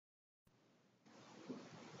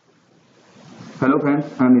Hello friends,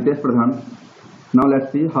 I am Nitesh Pradhan. Now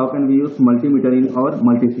let's see how can we use multimeter in our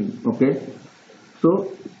multisim. Okay,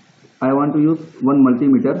 so I want to use one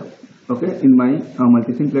multimeter. Okay, in my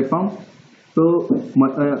multisim platform. So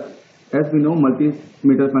as we know,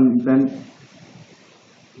 multimeter contain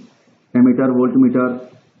ammeter, voltmeter,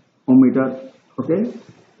 ohmmeter. Okay,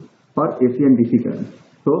 for AC and DC current.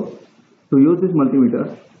 So to use this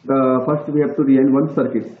multimeter, first we have to run one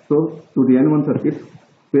circuit. So to run one circuit,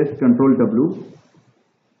 press Ctrl W.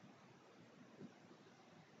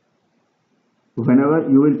 Whenever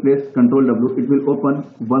you will press Ctrl W, it will open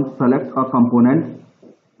one select a component.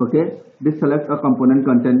 Okay, this select a component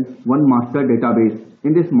contains one master database.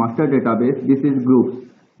 In this master database, this is groups.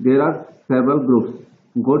 There are several groups.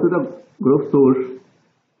 Go to the group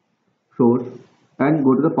source and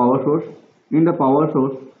go to the power source. In the power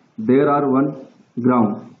source, there are one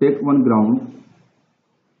ground. Take one ground.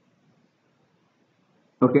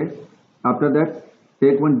 Okay, after that,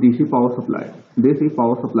 take one DC power supply. DC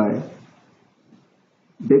power supply.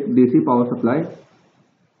 Take DC power supply.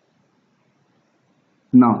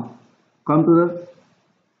 Now come to the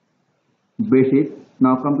basic.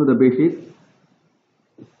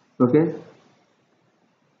 Okay,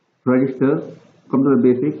 register. Come to the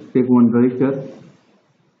basic. Take one register.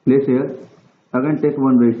 Place here. Again take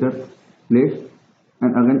one register. Place.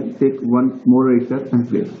 And again take one more register and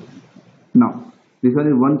place. Now this one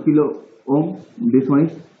is 1 kilo ohm. This one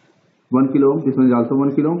is 1 kilo ohm. This one is also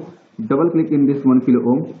 1 kilo ohm. Double click in this 1 kilo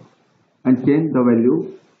ohm and change the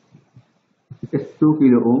value. It's 2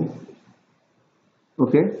 kilo ohm.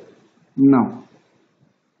 Okay, now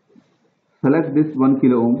select this 1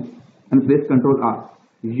 kilo ohm and press Ctrl R.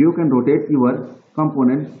 You can rotate your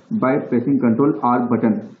component by pressing Ctrl R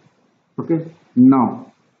button. Okay, now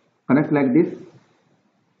connect like this.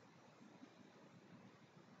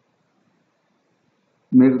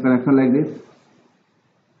 Make a connection like this.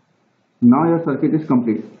 Now your circuit is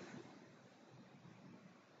complete.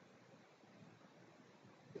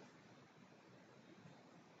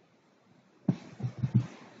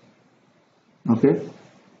 Okay,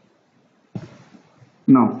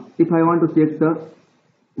 now if I want to check the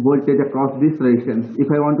voltage across this resistance,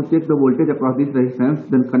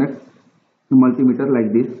 then connect the multimeter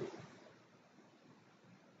like this.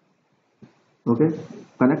 Okay,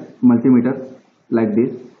 connect multimeter like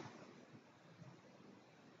this.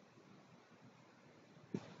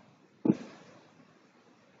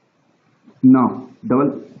 Now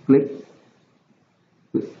double click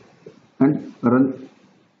and run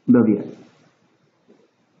the VI.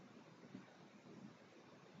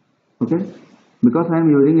 Okay, because I am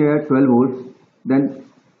using here 12 volts, then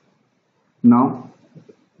now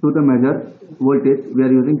to the measure voltage we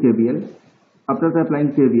are using KVL. After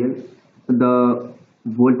applying KVL, the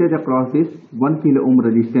voltage across this 1 kilo ohm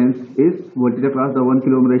resistance is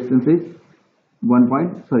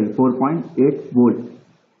 4.8 volts.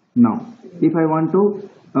 Now if I want to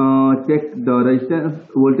check the resistance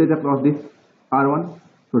voltage across this R1,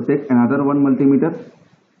 so take another one multimeter,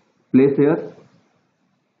 place here.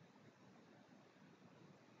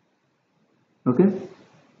 Okay,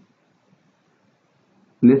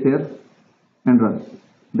 place here and run.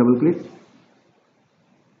 Double click.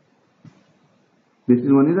 This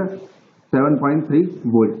one is a 7.3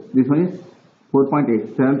 volt. This one is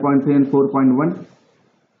 4.8. 7.3 and 4.1.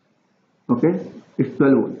 Okay, it's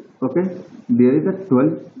 12 volt. Okay, there is a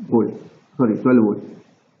 12 volt. 12 volt.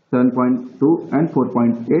 7.2 and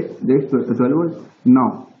 4.8. There is 12 volt.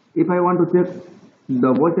 Now, if I want to check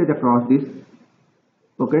the voltage across this,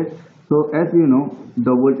 okay. So as you know,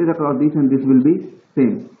 the voltage across this and this will be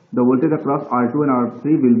same. The voltage across R2 and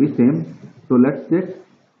R3 will be same. So let's check.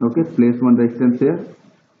 Okay, place one resistance here.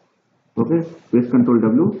 Okay, press Ctrl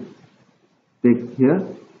W. Take here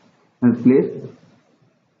and place.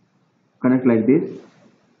 Connect like this.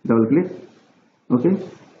 Double click. Okay.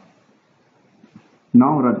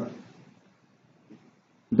 Now run.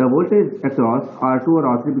 The voltage across R2 or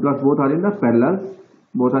R3, because both are in the parallel.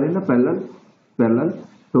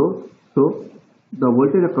 So the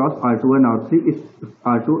voltage across R2 and R3 is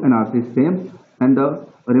same, and the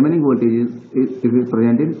remaining voltage is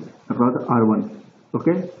present in across R1.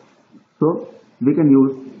 Okay, so we can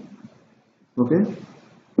use. Okay,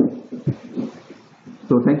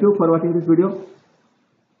 so thank you for watching this video.